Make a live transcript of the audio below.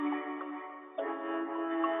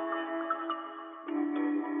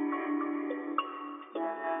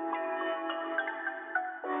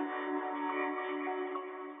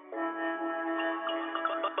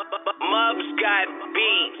Bubs got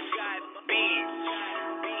beats.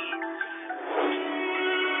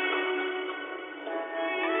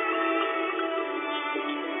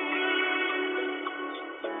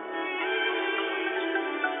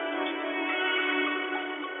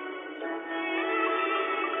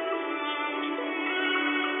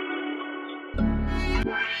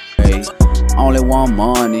 They only want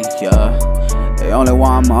money, yeah. They only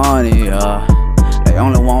want money, yeah. They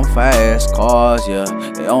only want fast cars, yeah.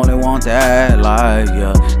 They only want that life,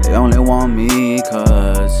 yeah. They only want me,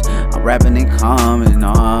 cause I'm rapping and coming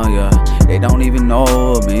on, yeah. They don't even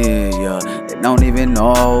know me, yeah. They don't even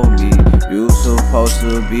know me. You supposed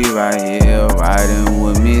to be right here, riding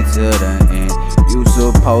with me till the end. You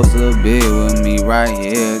supposed to be with me right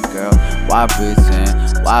here, girl. Why pretend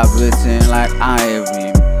like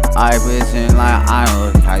I pretend like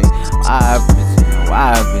I'm okay.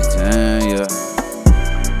 Why pretend, yeah.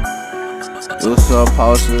 You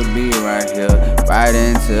supposed to be right here, right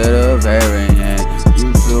into the very end.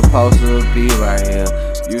 You supposed to be right here.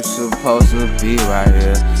 You supposed to be right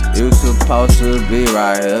here. You supposed to be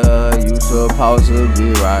right here. You supposed to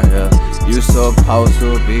be right here. You supposed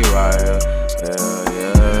to be right here.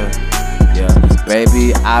 Yeah.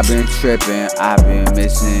 Baby, I've been tripping. I've been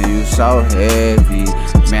missing you so heavy.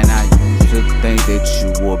 Man, I used to think that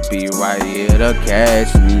you would be right here to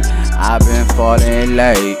catch me. I've been falling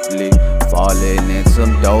lately, falling in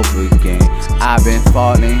some dope again. I've been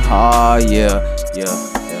falling hard, yeah.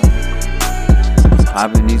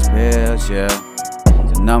 Popping these pills, yeah,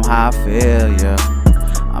 to numb how I feel, yeah.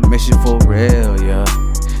 I miss you for real, yeah.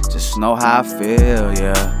 Just know how I feel,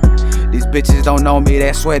 yeah. These bitches don't know me,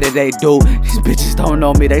 they swear that they do. These bitches don't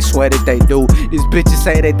know me, they swear that they do. These bitches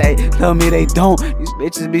say that they love me, they don't. These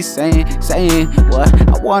bitches be saying what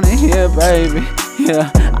I wanna hear, baby.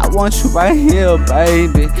 Yeah, I want you right here,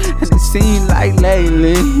 baby. And it seems like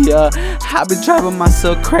lately, yeah, I've been driving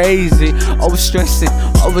myself crazy, overstressing,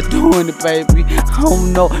 overdoing it, baby. I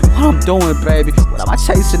don't know what I'm doing, baby. What am I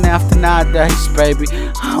chasing after nowadays, baby?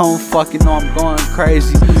 I don't fucking know, I'm going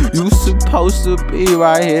crazy. You supposed to be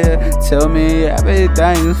right here, tell me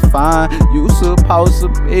everything's fine. You supposed to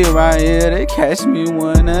be right here to catch me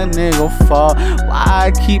when a nigga fall. Why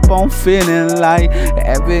I keep on feeling like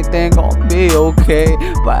everything gon' be okay?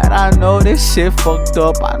 But I know this shit fucked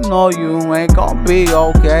up. I know you ain't gon' be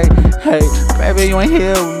okay. Hey, baby, you ain't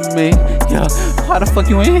here with me. Yeah, why the fuck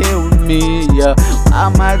you ain't here with me? Yeah, why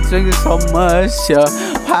am I drinking so much? Yeah,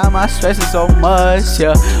 why am I stressing so much?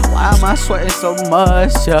 Yeah, why am I sweating so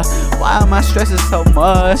much? Yeah, why am I stressing so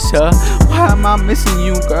much? Yeah, why am I missing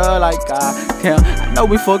you, girl? Like, goddamn, I know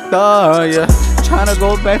we fucked up, yeah. Tryna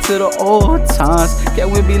go back to the old times.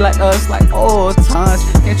 Can we be like us, like old times?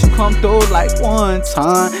 Can't you come through like one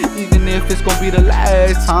time? Even if it's gonna be the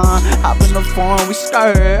last time. Hop in the phone, we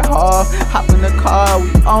skirt off. Hop in the car, we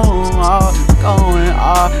on off, going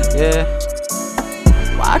off, yeah.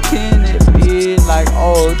 Why can't it be like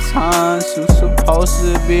old times? You supposed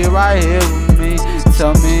to be right here with me.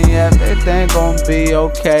 Tell me everything gon' be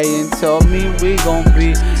okay, and tell me we gon'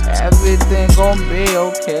 be, everything gon' be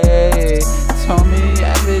okay. Tell me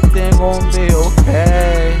everything gon' be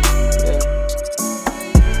okay, yeah.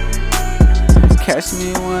 Catch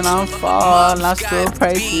me when I'm falling, I still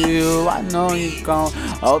pray for you. I know you gon'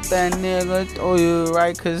 hope that nigga do you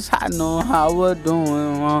right, cause I know how I was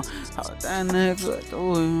doing wrong. Hope that nigga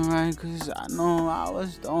do it right, cause I know I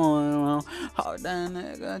was doing wrong. Hope that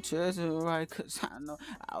nigga treat you right, cause I know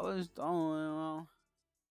I was doing wrong.